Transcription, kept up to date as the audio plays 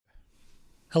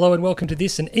Hello and welcome to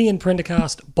this, an Ian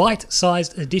Prendercast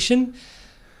bite-sized edition.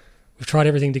 We've tried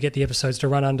everything to get the episodes to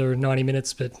run under 90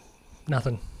 minutes, but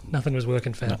nothing was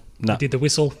working, fam. No. We did the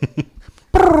whistle.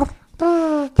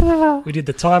 We did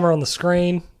the timer on the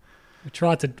screen. We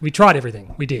tried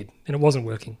everything. We did, and it wasn't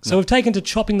working. So we've taken to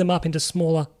chopping them up into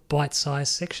smaller,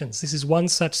 bite-sized sections. This is one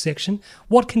such section.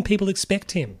 What can people expect,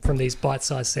 Tim, from these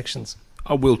bite-sized sections?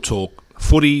 We'll talk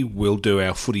footy, we'll do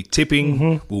our footy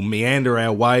tipping, we'll meander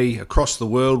our way across the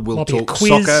world, we'll Might be a talk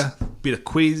quiz. soccer, bit of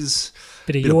quiz,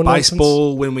 Bit of bit your of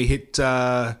baseball when we hit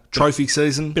trophy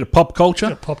season. Bit of pop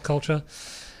culture. Pop culture.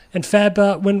 And Fab,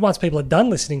 once people are done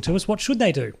listening to us, what should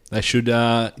they do? They should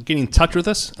get in touch with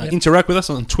us, interact with us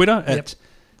on Twitter at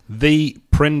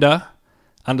 @the_Prender_cast.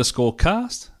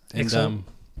 And Excellent.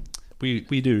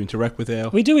 we do interact with our...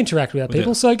 We do interact with our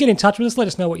people, so get in touch with us. Let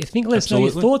us know what you think. Let us know your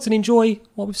Absolutely. thoughts and enjoy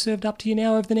what we've served up to you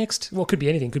now over the next... Well, it could be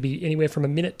anything. Could be anywhere from a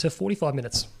minute to 45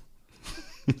 minutes.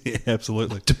 Yeah,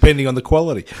 absolutely. Depending on the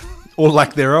quality or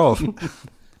lack thereof.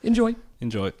 Enjoy.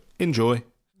 Enjoy. Enjoy.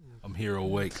 I'm here all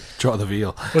week. Try the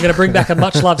veal. We're going to bring back a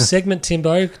much-loved segment,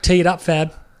 Timbo. Tee it up,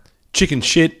 Fab. Chicken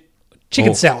shit.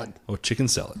 Chicken or- salad. Or chicken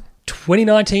salad.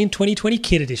 2019-2020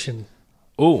 Kid Edition.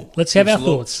 Oh, Let's have our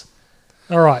thoughts.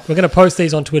 All right, we're going to post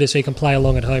these on Twitter so you can play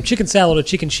along at home. Chicken salad or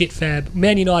chicken shit, Fab.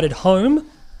 Man United home.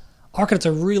 I reckon it's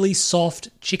a really soft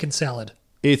chicken salad.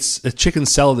 It's a chicken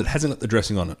salad that hasn't got the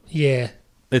dressing on it. Yeah.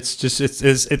 It's just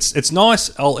it's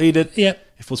nice. I'll eat it. Yep.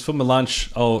 If it was for my lunch,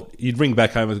 you'd ring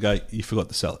back home and go, you forgot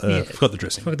the salad. Yeah. Forgot the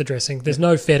dressing. Look at the dressing. There's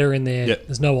no feta in there. Yep.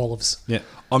 There's no olives. Yeah.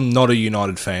 I'm not a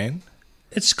United fan.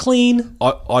 It's clean. I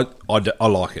like it. Yeah, I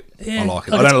like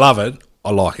it. like I don't love it.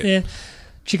 I like it. Yeah.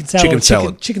 Chicken salad. Chicken or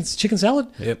salad. Chicken salad?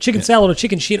 Yep. Chicken Yep. salad or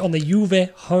chicken shit on the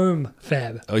Juve home,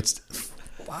 Fab. Oh, it's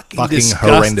Fucking disgusting.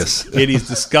 horrendous. It is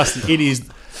disgusting.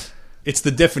 It's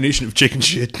the definition of chicken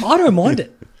shit. I don't mind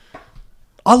it.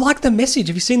 I like the message.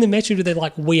 Have you seen the message where they're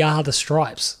like, we are the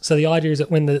stripes? So the idea is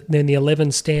that when the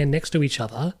 11 stand next to each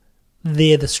other,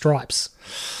 they're the stripes.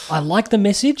 I like the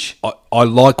message. I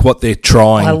like what they're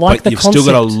trying, I like but the you've still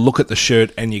got to concept. look at the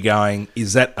shirt and you're going,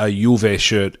 is that a Juve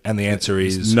shirt? And the answer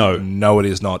is No. No, it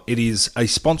is not. It is a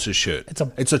sponsor shirt.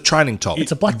 It's a training top.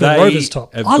 It's a Blackburn Rovers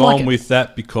top. Have I gone like it. with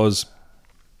that because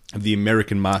of the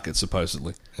American market,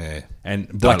 supposedly. Yeah. And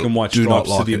black and white do not stripes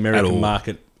like to the it at American all.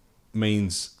 market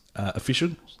means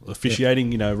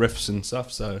officiating, refs and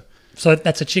stuff. So So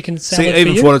that's a chicken salad See, for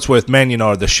even you? for what it's worth, Man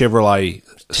United, the Chevrolet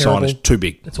sign is Terrible. too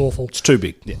big. It's awful. It's too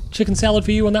big. Yeah. Chicken salad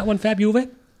for you on that one, Fab Juve?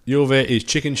 Juve is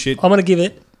chicken shit. I'm going to give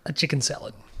it a chicken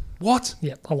salad. What?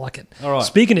 Yep, I like it. All right.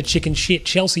 Speaking of chicken shit,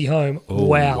 Chelsea home.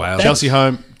 Wow. wow. That's- Chelsea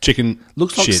home chicken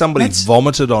Looks like shit. somebody That's-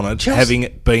 vomited on it, Chelsea-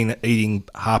 having been eating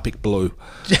Harpic Blue.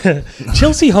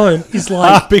 Chelsea home is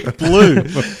like... Big blue.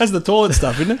 That's the toilet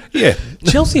stuff, isn't it? Yeah.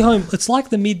 Chelsea home, it's like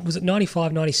the was it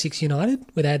 95, 96 United,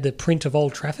 where they had the print of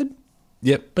Old Trafford?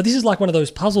 Yep. But this is like one of those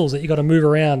puzzles that you got to move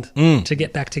around to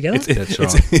get back together.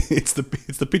 That's It's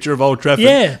the picture of Old Trafford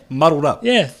Yeah. muddled up.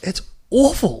 Yeah, it's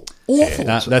awful. Awful.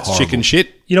 That's horrible. chicken shit.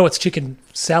 You know it's chicken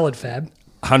salad, Fab.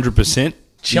 100%.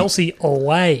 Chelsea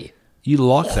away. You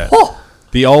like that? Oh,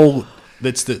 The old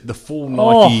that's the full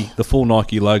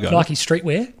Nike logo. Nike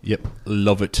streetwear. Yep.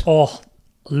 Love it. Oh,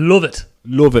 love it.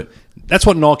 Love it. That's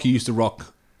what Nike used to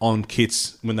rock on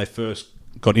kits when they first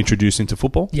got introduced into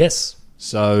football. Yes,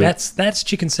 So that's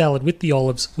chicken salad with the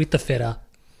olives, with the feta,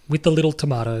 with the little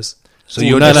tomatoes. So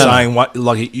you're No, just no, no. saying what,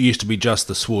 like it used to be just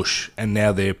the swoosh, and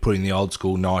now they're putting the old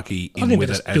school Nike I in think with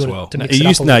they're it just as doing it well. to No, mix it up a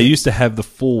it little. used to have the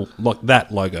full like that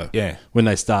logo. Yeah. When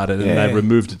they started, and Yeah. they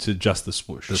removed it to just the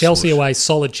swoosh. Chelsea swoosh. away,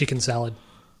 solid chicken salad.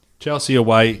 Chelsea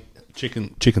away,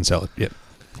 chicken salad. Yep.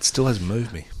 It still hasn't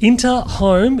moved me. Inter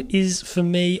home is, for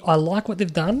me, I like what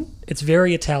they've done. It's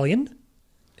very Italian.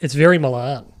 It's very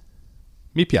Milan.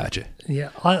 Mi piace. Yeah,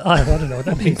 I don't know what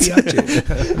that means.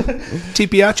 Ti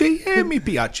piace? Yeah, mi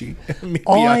piace. Mi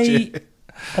piace.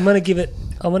 I'm gonna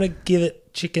give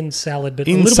it chicken salad, but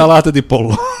a little bit, Insalata di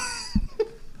pollo.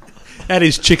 That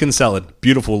is chicken salad.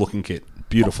 Beautiful looking kit.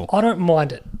 Beautiful. I don't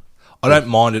mind it. I don't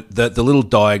mind it. The little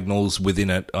diagonals within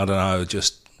it, I don't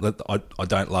know, I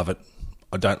don't love it.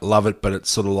 I don't love it, but it's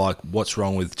sort of like, what's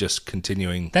wrong with just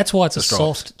continuing? That's why it's a the stripes?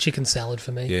 soft chicken salad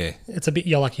for me. Yeah. It's a bit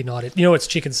like United. You know, it's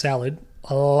chicken salad.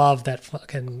 I love that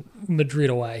fucking Madrid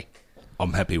away.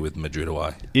 I'm happy with Madrid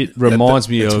away. It reminds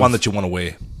me it's of one that you want to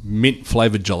wear. mint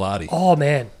flavored gelati. Oh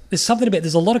man, there's something about.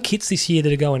 There's a lot of kits this year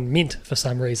that are going mint for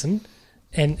some reason,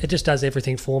 and it just does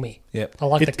everything for me. Yep. I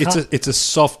like the cut. It's a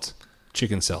soft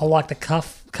chicken I salad. like the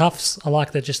cuffs. I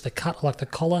like the cut. I like the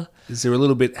collar. Is there a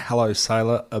little bit Hello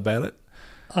Sailor about it?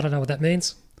 I don't know what that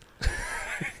means.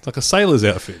 It's like a sailor's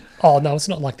outfit. Oh, no, it's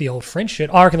not like the old French shirt.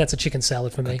 I reckon that's a chicken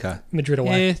salad for me. Okay. Madrid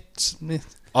away. Yeah, it's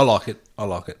I like it.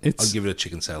 It's- I'll give it a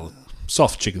chicken salad.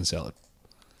 soft chicken salad.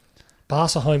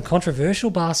 Barca home. Controversial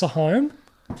Barca home.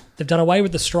 They've done away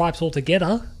with the stripes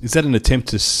altogether. Is that an attempt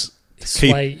to keep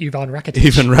Sway Ivan Rakitic.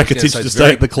 Ivan Rakitic Yeah, so to it's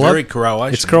stay at the club? Very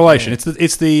Croatian. It's Croatian. Yeah.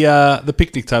 It's the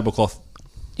picnic tablecloth.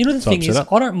 You know, the thing Types it is,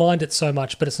 up. I don't mind it so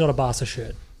much, but it's not a Barca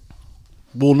shirt.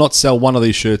 Will not sell one of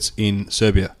these shirts in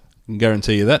Serbia. I can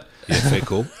guarantee you that. Yeah, fair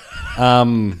call.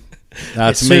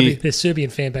 To me, Their Serbian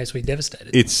fan base will be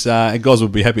devastated. it's and guys will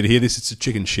be happy to hear this. It's a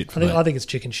chicken shit. For me. I think it's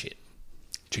chicken shit.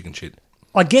 Chicken shit.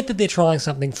 I get that they're trying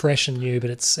something fresh and new, but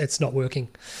it's not working.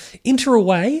 Inter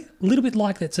away, a little bit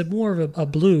like that's more of a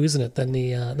blue, isn't it, than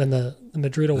the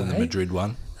Madrid away? And the Madrid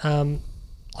one.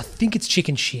 I think it's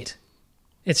chicken shit.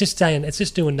 It's just saying. It's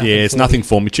just doing nothing. Yeah, it's for nothing me.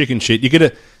 for me. Chicken shit. You get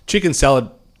a chicken salad.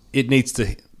 It needs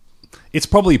to. It's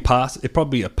probably pass. It's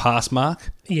probably a pass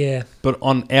mark. Yeah, But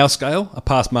on our scale, a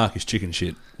pass mark is chicken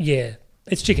shit. yeah,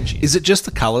 it's chicken shit. Is it just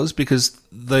the colours? Because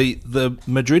the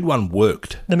Madrid one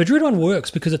worked, The Madrid one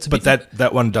works because it's a but bit.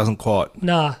 that one doesn't quite.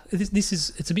 Nah,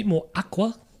 it's a bit more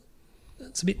aqua.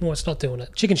 It's a bit more. It's not doing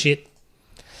it. Chicken shit.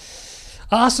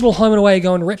 Arsenal home and away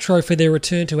going retro for their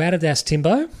return to Adidas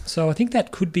Timbo. So I think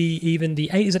that could be even the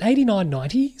is it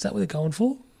 89-90? Is that what they're going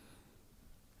for?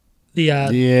 The Yeah,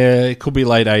 it could be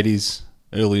late 80s,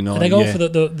 early 90s. are they going yeah. for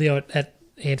the at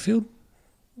Anfield?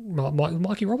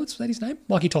 Mikey Roberts, was that his name?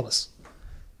 Mikey Thomas.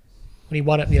 When he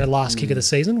won it, last kick of the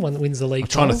season, one that wins the league. I'm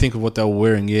trying to title. think of what they were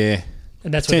wearing. Yeah,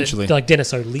 and that's potentially. like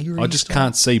Dennis O'Leary. I just style.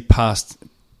 can't see past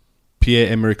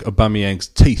Pierre-Emerick Aubameyang's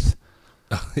teeth.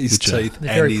 His teeth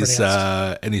They're very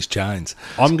and his chains.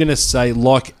 I'm going to say,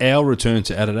 like our return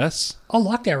to Adidas, I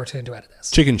liked our return to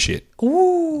Adidas. chicken shit.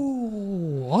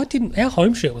 Ooh, I didn't. Our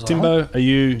home shirt was alright. Timbo, are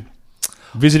you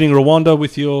visiting Rwanda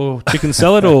with your chicken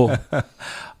salad or?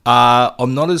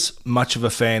 I'm not as much of a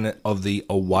fan of the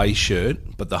away shirt,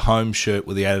 but the home shirt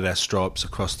with the Adidas stripes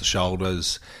across the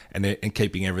shoulders and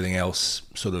keeping everything else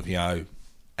sort of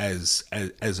as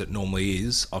it normally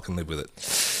is, I can live with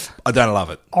it. I don't love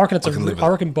it. I reckon it's can live with I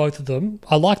it. reckon both of them.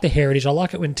 I like the heritage. I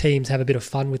like it when teams have a bit of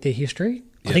fun with their history.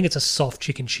 I think it's a soft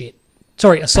chicken shit.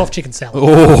 Sorry, a soft chicken salad.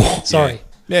 Oh, Sorry.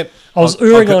 Yeah, I was I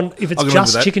erring can- on if I can it's live with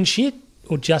just that. chicken shit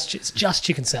or it's just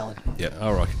chicken salad. Yeah,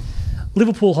 all right.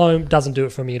 Liverpool home doesn't do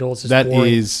it for me at all. It's just That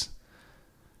boring. is.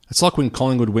 It's like when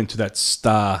Collingwood went to that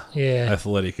Star Yeah.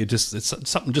 Athletic. It's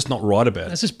something just not right about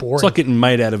it. It's just boring. It's like getting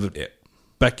made out of a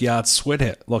backyard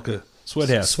sweat like a sweat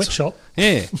house. Sweatshop.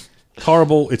 Yeah,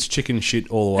 horrible. It's chicken shit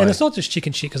all the way. And it's not just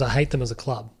chicken shit because I hate them as a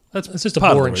club. That's It's just a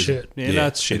part of the boring reason. shirt. Yeah, no,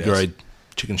 it's shit. Agreed.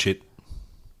 Chicken shit.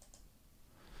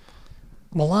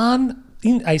 Milan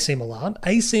in AC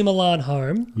Milan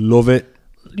home. Love it.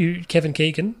 Kevin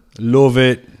Keegan. Love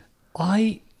it.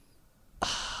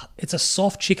 It's a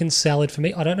soft chicken salad for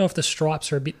me. I don't know if the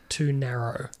stripes are a bit too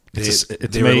narrow.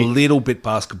 They're a little bit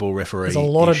basketball referee. There's a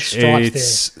lot of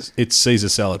stripes It's Caesar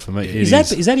salad for me. It there.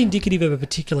 Is that indicative of a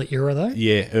particular era though?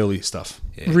 Yeah, early stuff.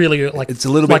 Really, like It's a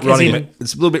little like bit as Ronnie. in-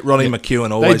 It's a little bit Ronnie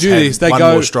McEwen. Always do had this. They one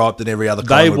go- more stripe than every other. They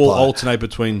Collingwood will player. alternate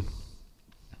between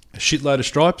a shitload of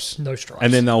stripes, No stripes.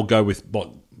 and then they'll go with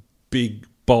big,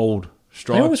 bold They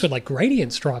stripes. almost went like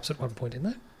gradient stripes at one point, didn't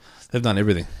they? They've done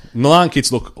everything. Milan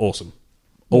kits look awesome.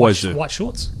 Always do. White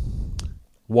shorts,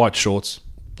 White shorts,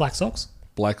 black socks.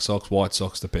 black socks, white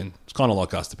socks, depend. It's kind of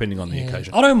like us, depending on the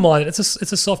occasion. I don't mind it.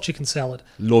 It's a soft chicken salad.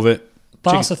 Love it.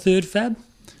 Barca third fab.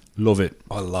 Love it.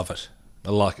 I love it. I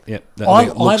like it. Yeah.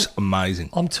 It looks amazing.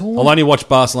 I'm torn. I'll only watch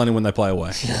Barcelona when they play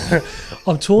away.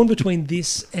 I'm torn between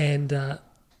this and the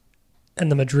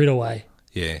Madrid away.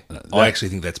 Yeah, I actually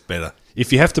think that's better.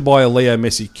 If you have to buy a Leo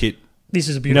Messi kit, This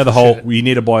is a you beautiful. know the whole. shirt. You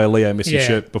need to buy a Leo Messi Yeah.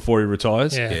 shirt before he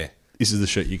retires. Yeah. Yeah, This is the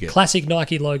shirt you get. Classic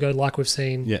Nike logo, like we've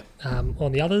seen. Yeah.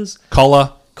 On the others,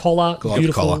 Collar. collar,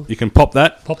 beautiful. collar. You can pop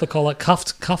that. Pop the collar,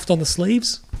 cuffed on the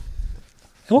sleeves.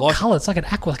 And what Like- colour? It's like an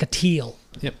aqua, like a teal.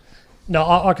 Yep. No,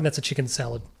 I reckon that's a chicken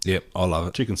salad. yep, I love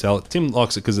it. Chicken salad. Tim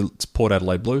likes it because it's Port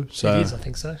Adelaide blue. So It is, I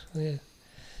think so. Yeah.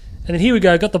 And then here we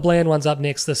go. Got the bland ones up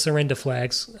next. The surrender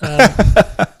flags.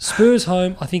 Spurs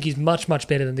home. I think he's much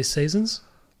better than this season's.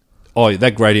 oh,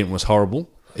 that gradient was horrible.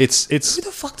 It's. Who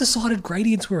the fuck decided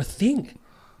gradients were a thing?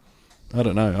 I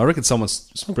don't know. I reckon someone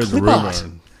spread the clip rumor. art.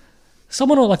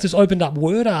 Someone like just opened up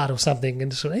word art or something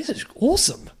and just this is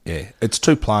awesome. Yeah, it's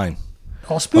too plain.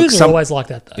 Oh, Spurs Like are always like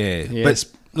that though. Yeah, Yeah, but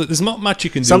look, there's not much you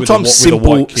can do sometimes with a simple.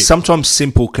 white kit. Sometimes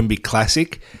simple can be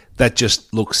classic. That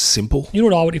just looks simple. You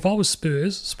know what I would if I was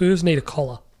Spurs? Spurs need a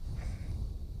collar.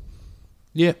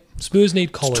 Yeah. Spurs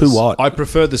need collars. Too white. I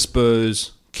prefer the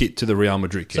Spurs kit to the Real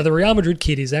Madrid kit? So the Real Madrid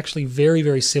kit is actually very,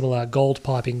 very similar, gold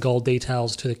piping, gold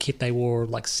details to the kit they wore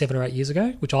like 7 or 8 years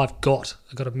ago, which I've got.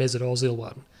 I've got a Mesut Ozil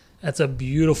one. That's a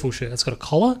beautiful shirt. It's got a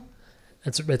collar.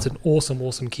 It's an awesome,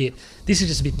 awesome kit. This is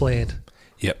just a bit bland.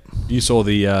 Yep. You saw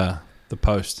the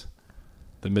post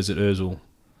that Mesut Ozil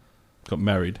got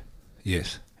married,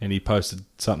 Yes. and he posted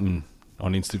something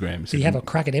on Instagram. Do you have a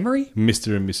crack at Emery?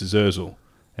 Mr. and Mrs. Ozil,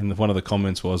 and one of the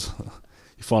comments was,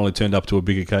 "You finally turned up to a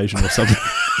big occasion" or something.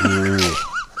 Ooh.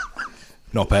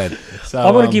 Not bad. So,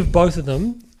 I want to give both of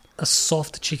them a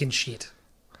soft chicken shit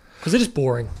because they're just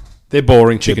boring. they're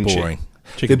boring chicken They're boring.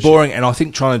 shit. Chicken They're boring, and I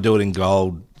think trying to do it in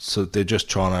gold, so they're just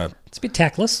trying to... It's a bit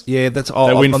tactless. Yeah, that's... Shit. Oh,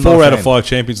 They win I'm not 4 a out of fan. 5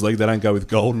 Champions League. They don't go with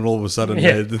gold, and all of a sudden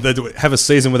Yeah. they have a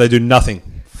season where they do nothing.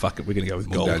 Fuck it, we're going to go with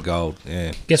We'll gold. go gold,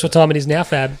 yeah. Guess what time it is now,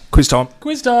 Fab? Quiz time.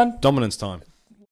 Quiz time. Dominance time.